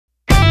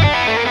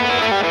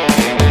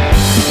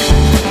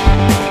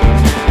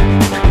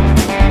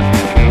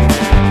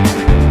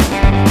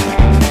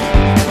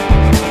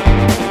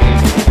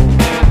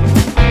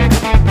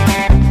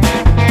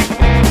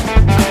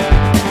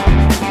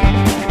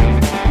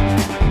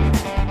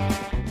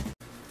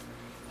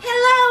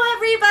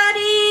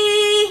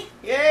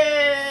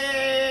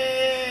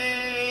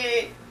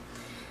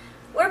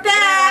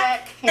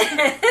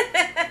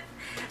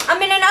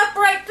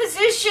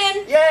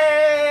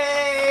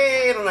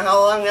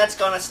that's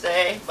going to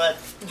stay, but...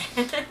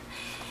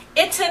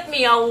 It took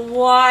me a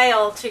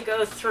while to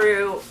go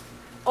through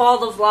all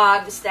the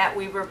vlogs that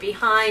we were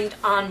behind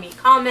on me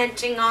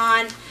commenting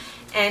on.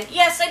 And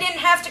yes, I didn't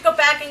have to go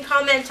back and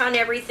comment on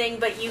everything,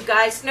 but you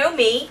guys know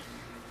me.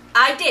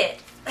 I did.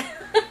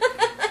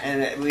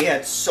 And we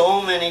had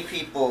so many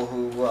people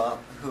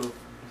who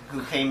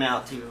came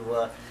out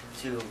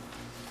to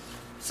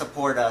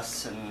support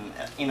us, and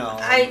we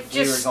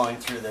were going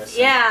through this.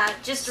 Yeah,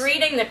 just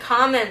reading the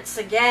comments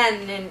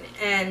again,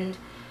 and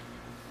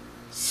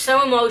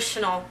so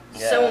emotional,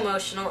 so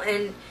emotional,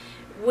 and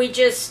we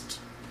just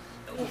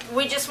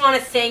want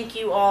to thank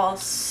you all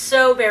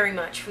so very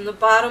much from the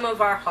bottom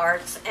of our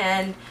hearts.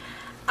 And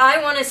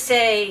I want to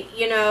say,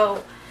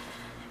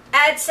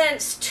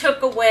 AdSense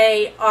took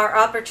away our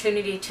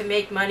opportunity to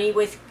make money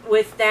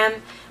with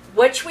them,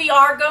 which we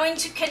are going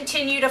to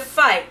continue to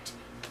fight,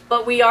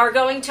 but we are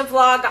going to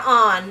vlog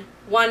on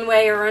one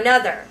way or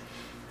another.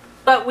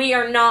 But we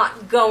are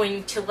not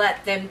going to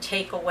let them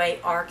take away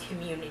our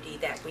community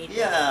that we built.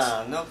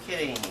 Yeah, no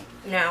kidding.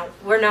 No,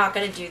 we're not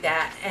going to do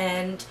that.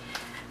 And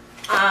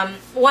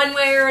one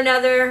way or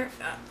another,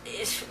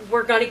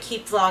 we're going to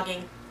keep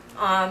vlogging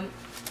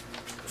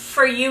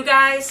for you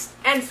guys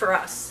and for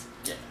us.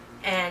 Yeah.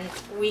 And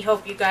we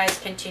hope you guys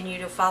continue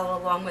to follow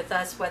along with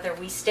us, whether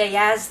we stay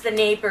as the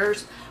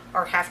neighbors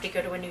or have to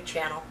go to a new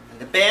channel. And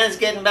the band's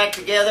getting back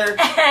together.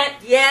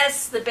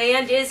 Yes, the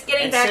band is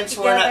getting back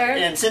together.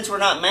 And since we're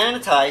not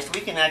monetized,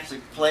 we can actually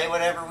play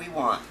whatever we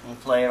want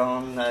and play it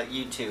on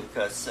YouTube,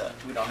 because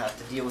we don't have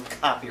to deal with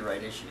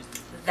copyright issues.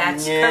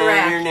 That's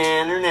correct.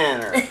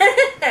 Nanner.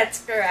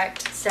 That's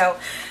correct. So,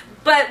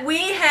 but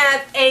we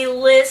have a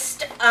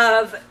list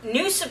of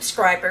new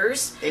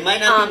subscribers. They might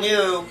not be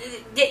new.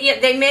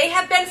 They may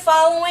have been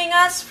following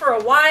us for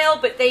a while,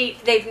 but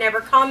they've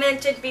never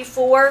commented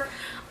before.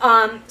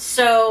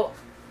 So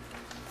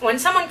when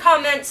someone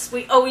comments,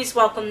 we always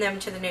welcome them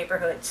to the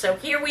neighborhood. So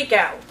here we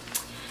go.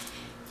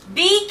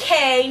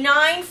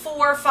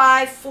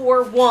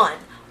 BK94541.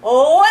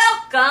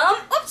 Welcome.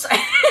 Oops.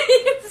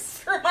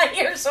 Threw my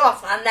ears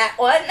off on that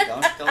one.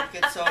 Don't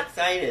get so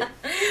excited.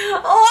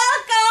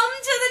 Welcome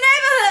to the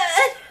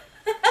neighborhood.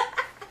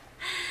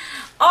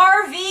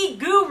 RV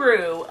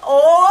Guru.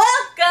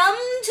 Welcome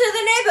to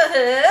the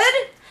neighborhood.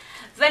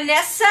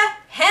 Vanessa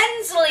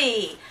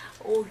Hensley.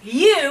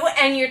 You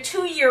and your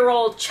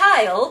 2-year-old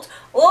child.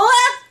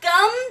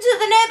 Welcome to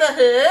the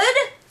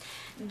neighborhood.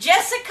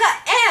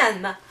 Jessica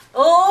M.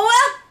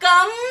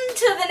 Welcome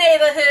to the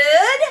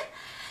neighborhood.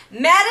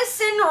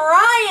 Madison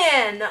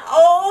Ryan,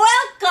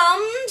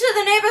 welcome to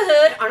the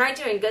neighborhood. Aren't I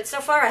doing good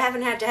so far? I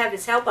haven't had to have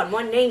his help on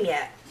one name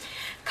yet.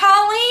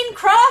 Colleen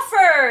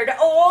Crawford,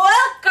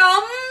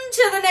 welcome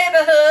to the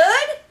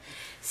neighborhood.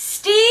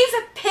 Steve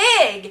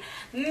Pig,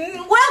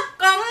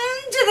 welcome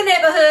to the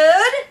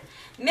neighborhood.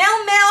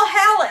 Mel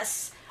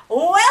Hallis,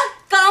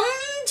 welcome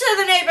to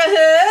the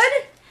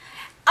neighborhood.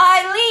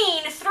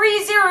 Eileen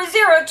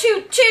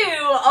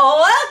 30022,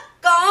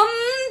 welcome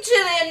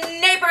to the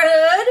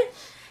neighborhood.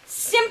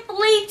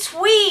 Simply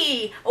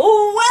Twee,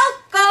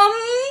 welcome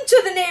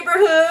to the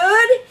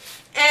neighborhood.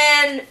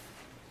 And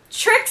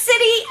Trick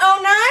City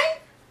 09,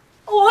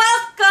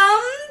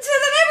 welcome to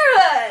the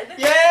neighborhood.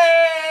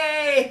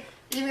 Yay!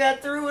 You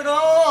got through it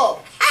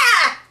all.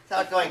 Ah!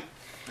 How's it going?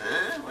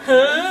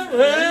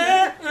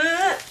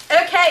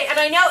 Okay, and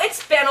I know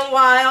it's been a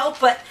while,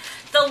 but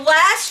the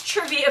last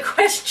trivia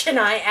question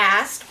I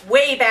asked,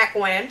 way back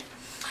when,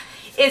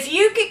 if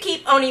you could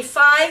keep only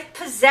 5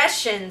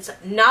 possessions,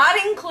 not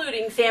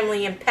including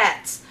family and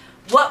pets,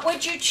 what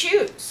would you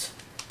choose?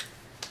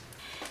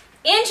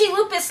 Angie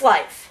Lupus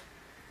Life,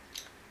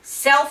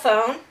 cell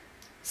phone,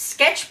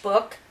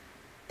 sketchbook,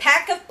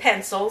 pack of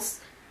pencils,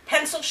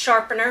 pencil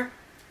sharpener,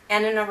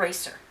 and an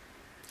eraser.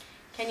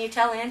 Can you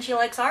tell Angie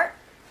likes art?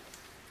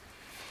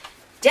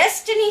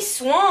 Destiny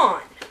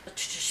Swan.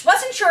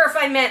 Wasn't sure if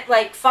I meant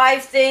like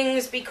 5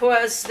 things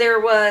because there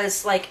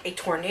was like a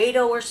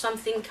tornado or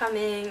something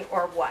coming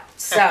or what.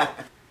 So,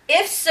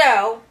 if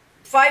so,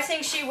 5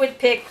 things she would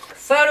pick: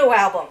 photo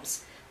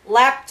albums,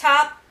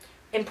 laptop,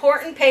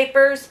 important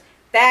papers,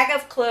 bag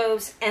of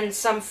clothes, and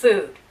some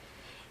food.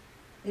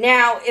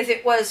 Now, if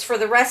it was for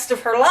the rest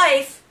of her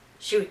life,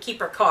 she would keep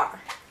her car.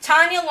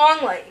 Tanya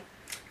Longley.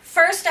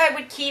 First, I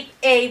would keep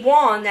a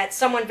wand that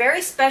someone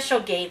very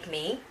special gave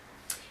me.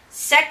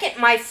 Second,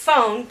 my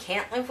phone,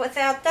 can't live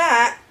without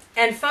that,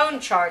 and phone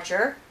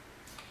charger.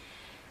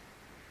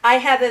 I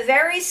have a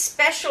very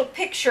special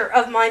picture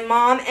of my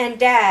mom and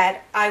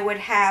dad I would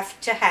have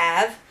to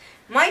have.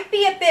 Might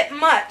be a bit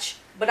much,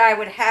 but I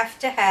would have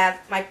to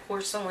have my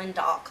porcelain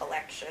doll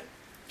collection.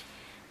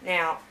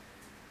 Now,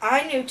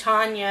 I knew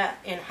Tanya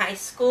in high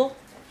school,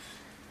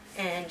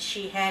 and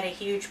she had a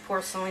huge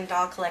porcelain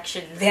doll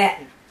collection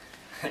then.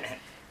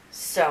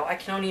 So I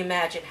can only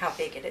imagine how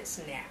big it is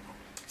now.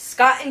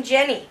 Scott and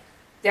Jenny,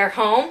 their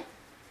home,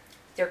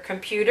 their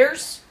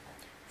computers,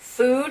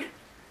 food,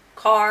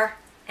 car,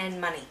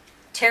 and money.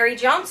 Terry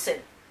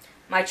Johnson,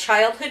 my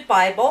childhood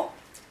Bible,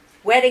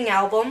 wedding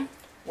album,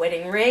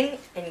 wedding ring,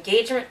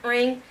 engagement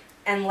ring,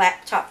 and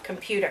laptop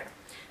computer.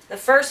 The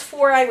first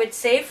 4 I would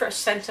say for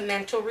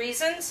sentimental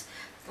reasons.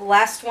 The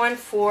last one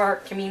for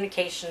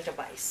communication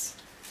device.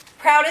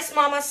 Proudest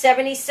Mama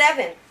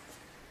 77.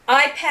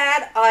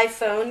 iPad,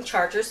 iPhone,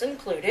 chargers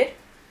included.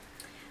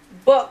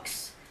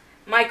 Books,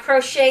 my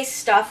crochet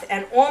stuff,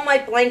 and all my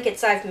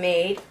blankets I've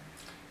made,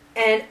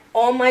 and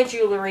all my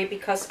jewelry,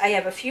 because I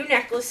have a few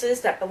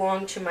necklaces that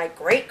belong to my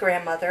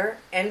great-grandmother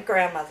and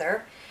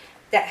grandmother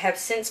that have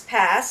since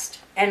passed,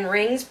 and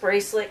rings,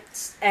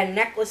 bracelets, and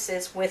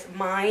necklaces with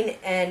mine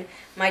and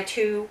my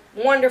 2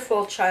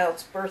 wonderful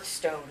child's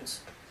birthstones.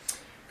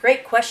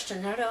 Great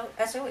question,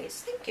 as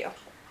always. Thank you.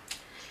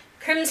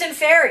 Crimson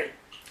Fairy.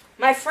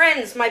 My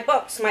friends, my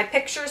books, my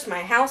pictures,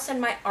 my house,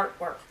 and my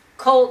artwork.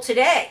 Coal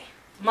today.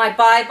 My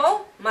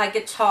Bible, my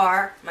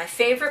guitar, my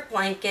favorite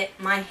blanket,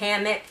 my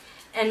hammock,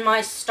 and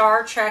my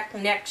Star Trek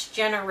Next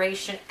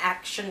Generation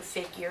action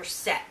figure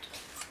set.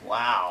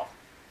 Wow.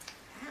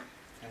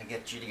 I'm going to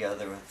get you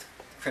together with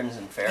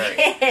Crimson Fairy.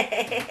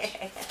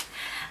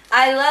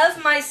 I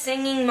love my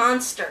singing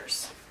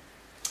monsters.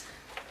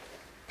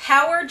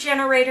 Power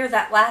generator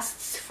that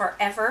lasts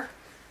forever.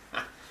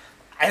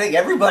 I think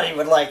everybody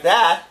would like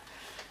that.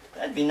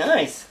 That'd be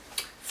nice.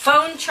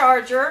 Phone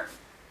charger,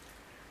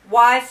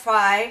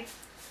 Wi-Fi,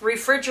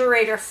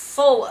 refrigerator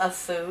full of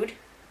food,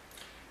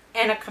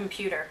 and a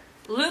computer.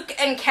 Luke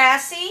and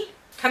Cassie,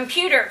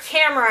 computer,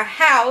 camera,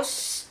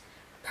 house,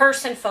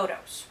 person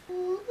photos.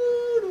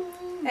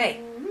 Hey,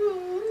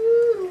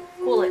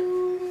 cool it.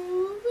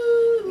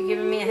 You're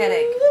giving me a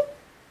headache.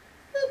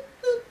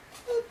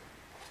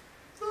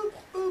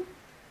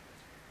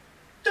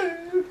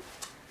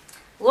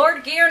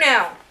 Lord Gear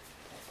now.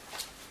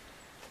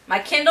 My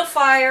Kindle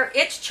Fire,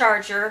 its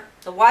charger,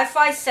 the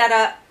Wi-Fi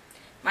setup,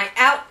 my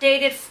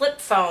outdated flip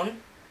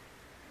phone.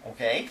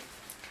 Okay.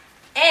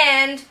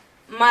 And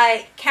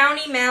my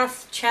County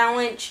Math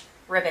Challenge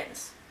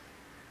ribbons.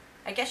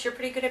 I guess you're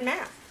pretty good at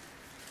math.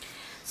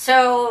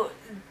 So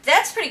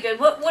that's pretty good.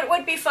 What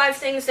would be 5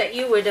 things that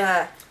you would...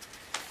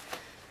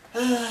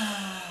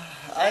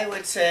 I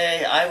would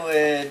say I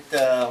would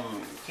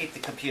keep the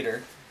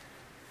computer,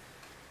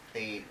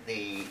 the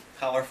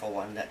powerful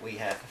one that we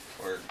have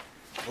for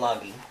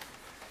vlogging.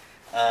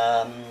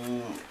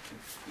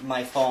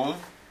 My phone,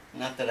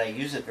 not that I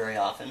use it very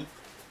often.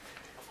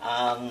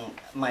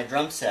 My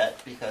drum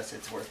set, because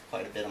it's worth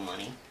quite a bit of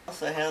money.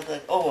 Also I have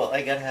that, oh well,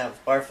 I gotta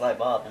have Barfly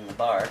Bob in the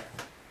bar.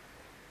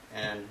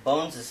 And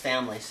Bones is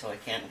family, so I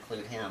can't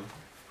include him.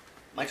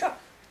 My truck.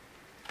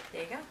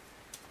 There you go.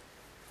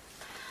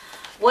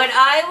 What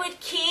I would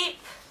keep,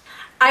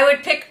 I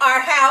would pick our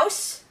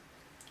house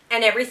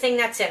and everything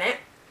that's in it.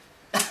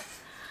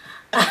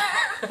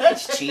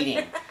 That's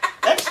cheating.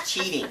 That's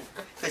cheating.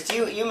 Because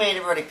you made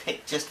everybody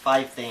pick just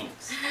 5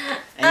 things.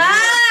 And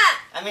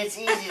I mean, it's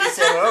easy to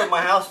say, oh, my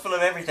house full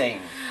of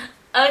everything.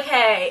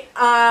 Okay,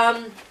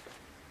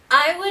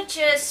 I would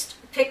just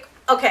pick,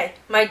 okay,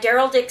 my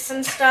Daryl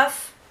Dixon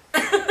stuff.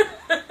 Are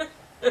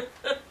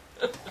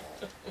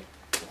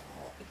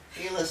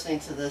you listening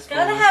to this?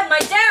 Gotta have my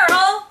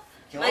Daryl.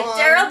 My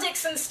Daryl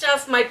Dixon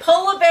stuff, my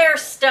Polar Bear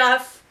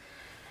stuff.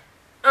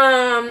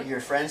 Your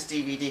friend's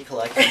DVD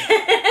collection.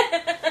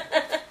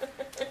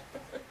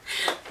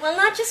 Well,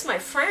 not just my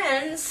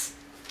friends.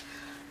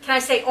 Can I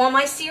say all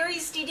my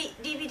series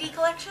DVD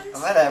collections?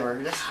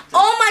 Whatever. Just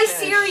all my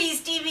finish.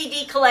 series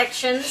DVD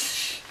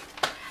collections.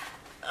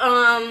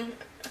 And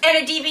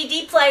a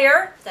DVD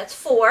player. That's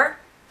 4.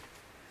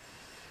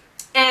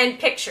 And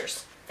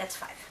pictures. That's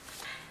 5.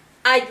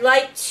 I'd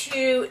like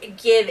to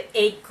give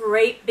a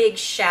great big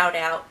shout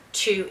out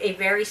to a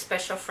very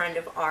special friend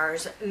of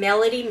ours,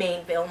 Melody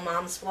Mainville,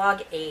 Mom's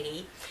Vlog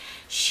 80.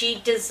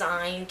 She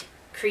designed,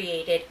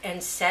 created,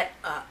 and set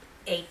up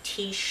a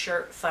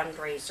t-shirt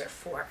fundraiser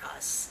for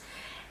us.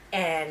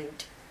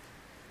 And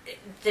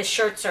the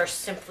shirts are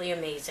simply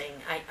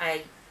amazing.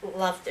 I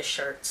love the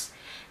shirts.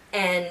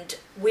 And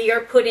we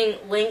are putting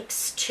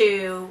links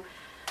to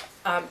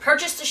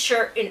purchase a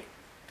shirt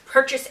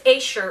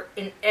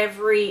in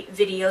every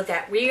video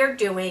that we are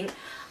doing.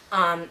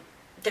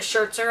 The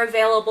shirts are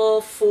available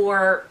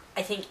for,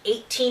 I think,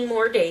 18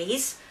 more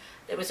days.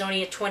 It was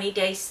only a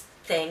 20-day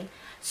thing.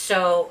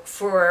 So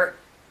for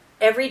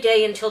every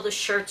day until the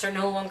shirts are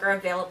no longer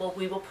available,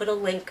 we will put a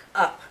link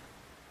up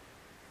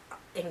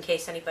in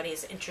case anybody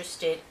is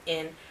interested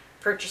in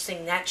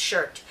purchasing that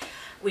shirt.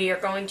 We are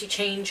going to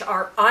change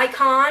our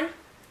icon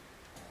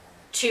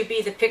to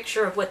be the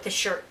picture of what the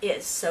shirt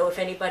is. So if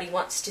anybody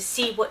wants to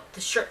see what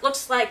the shirt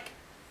looks like,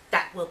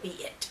 that will be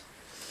it.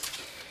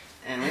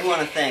 And we want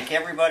to thank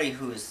everybody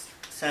who's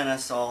sent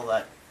us all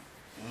that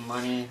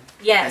money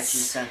that you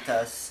sent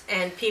us.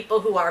 And people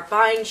who are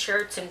buying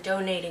shirts and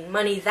donating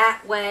money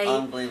that way.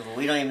 Unbelievable.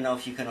 We don't even know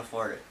if you can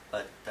afford it,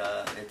 but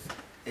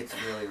it's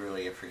really,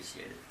 really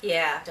appreciated.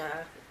 Yeah,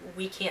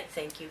 we can't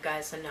thank you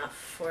guys enough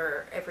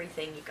for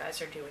everything you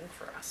guys are doing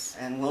for us.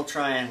 And we'll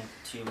try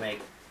to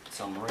make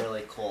some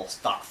really cool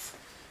stuff.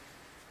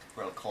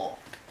 Real cool.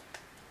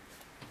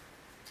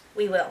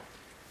 We will.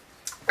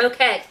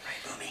 Okay.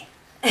 Right, Boomy.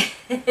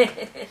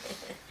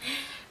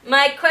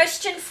 My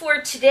question for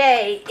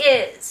today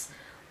is,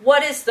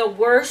 what is the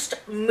worst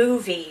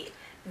movie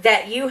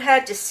that you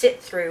had to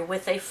sit through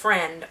with a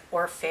friend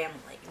or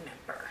family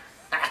member?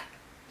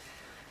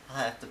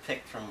 I have to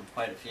pick from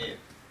quite a few.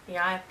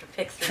 Yeah, I have to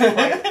pick through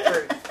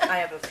I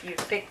have a few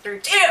to pick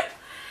through too.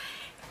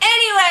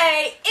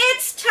 Anyway,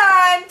 it's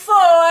time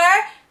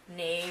for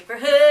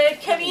Neighborhood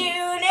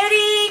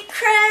Community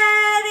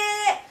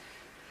Credit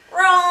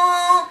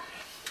Roll.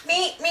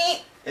 Meet.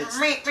 It's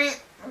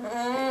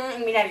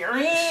You have your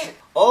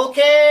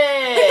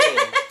okay.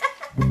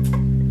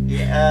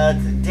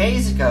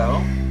 Days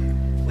ago,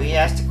 we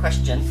asked a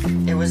question.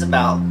 It was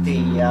about the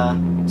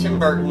Tim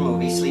Burton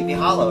movie Sleepy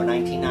Hollow,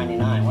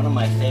 1999. One of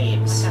my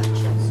faves.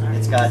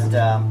 It's got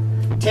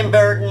Tim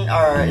Burton,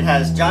 or it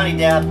has Johnny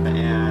Depp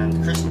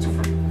and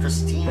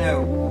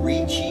Christina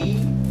Ricci,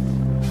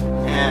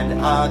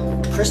 and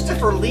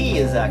Christopher Lee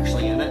is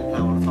actually in it.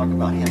 I want to talk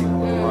about him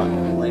a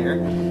little later.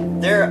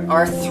 There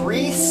are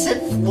 3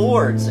 Sith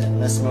Lords in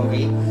this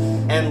movie,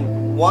 and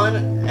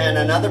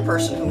another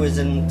person who is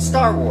in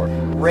Star Wars.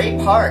 Ray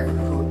Park,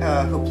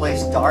 who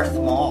plays Darth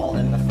Maul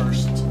in the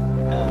first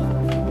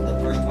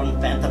one,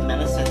 Phantom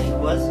Menace, I think it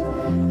was.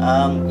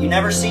 You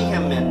never see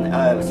him in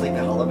Sleepy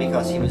Hollow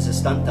because he was a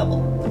stunt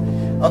double.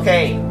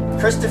 Okay,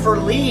 Christopher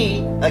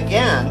Lee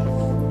again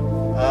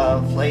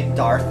played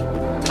Darth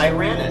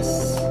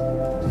Tyrannus,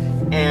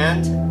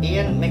 and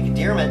Ian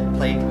McDiarmid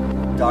played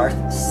Darth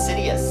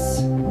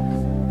Sidious.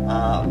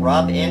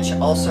 Rob Inch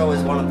also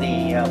is one of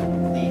the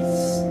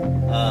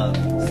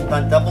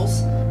stunt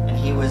doubles, and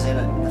he was in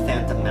The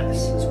Phantom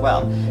Menace as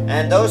well.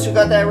 And those who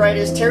got that right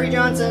is Terry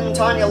Johnson,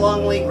 Tanya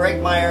Longley, Greg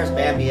Myers,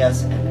 Bambi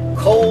S, and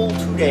Cole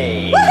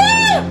Today.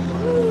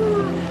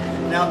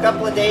 Now, a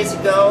couple of days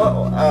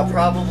ago,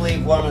 probably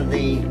one of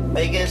the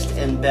biggest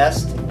and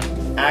best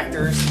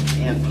actors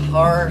in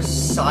horror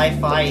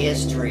sci-fi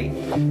history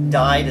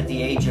died at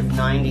the age of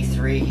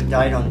 93. He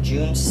died on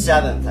June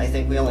 7th. I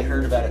think we only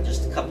heard about it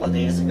just a couple of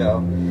days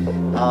ago.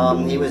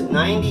 He was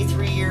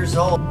 93 years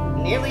old.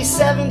 Nearly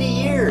 70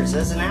 years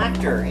as an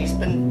actor. He's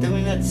been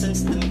doing it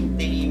since the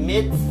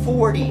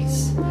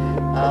mid-40s.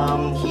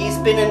 He's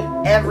been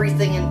in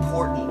everything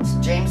important.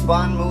 James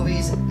Bond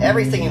movies,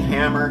 everything in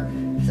Hammer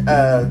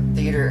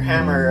Theater,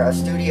 Hammer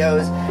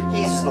Studios.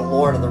 He's in The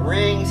Lord of the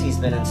Rings. He's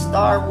been in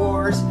Star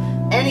Wars.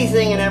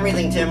 Anything and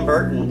everything Tim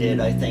Burton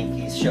did, I think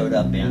he's showed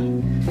up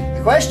in.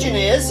 The question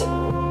is,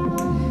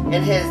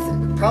 in his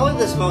probably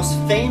this most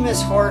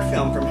famous horror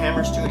film from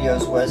Hammer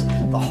Studios was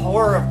The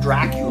Horror of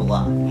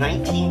Dracula,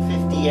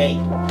 1958.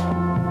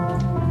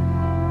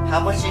 How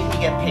much did he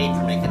get paid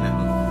for making that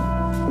movie?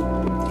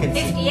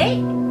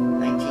 58?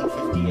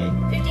 1958.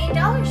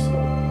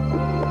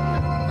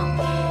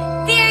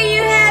 $58? There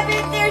you have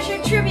it. There's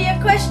your trivia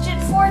question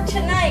for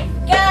tonight.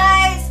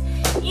 Guys,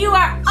 you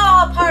are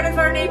all part of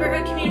our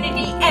neighborhood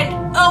community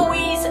and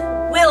always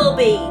will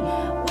be.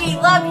 We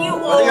love you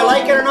all. Whether you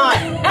like it or not.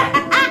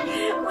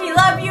 We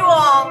love you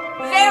all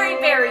very,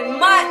 very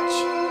much.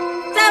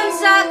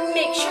 Thumbs up.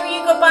 Make sure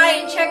you go by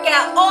and check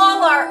out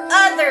all our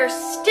other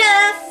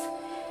stuff.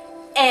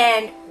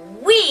 And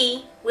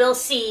we will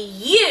see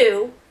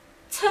you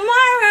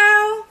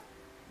tomorrow.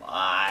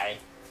 Bye.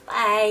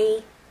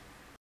 Bye.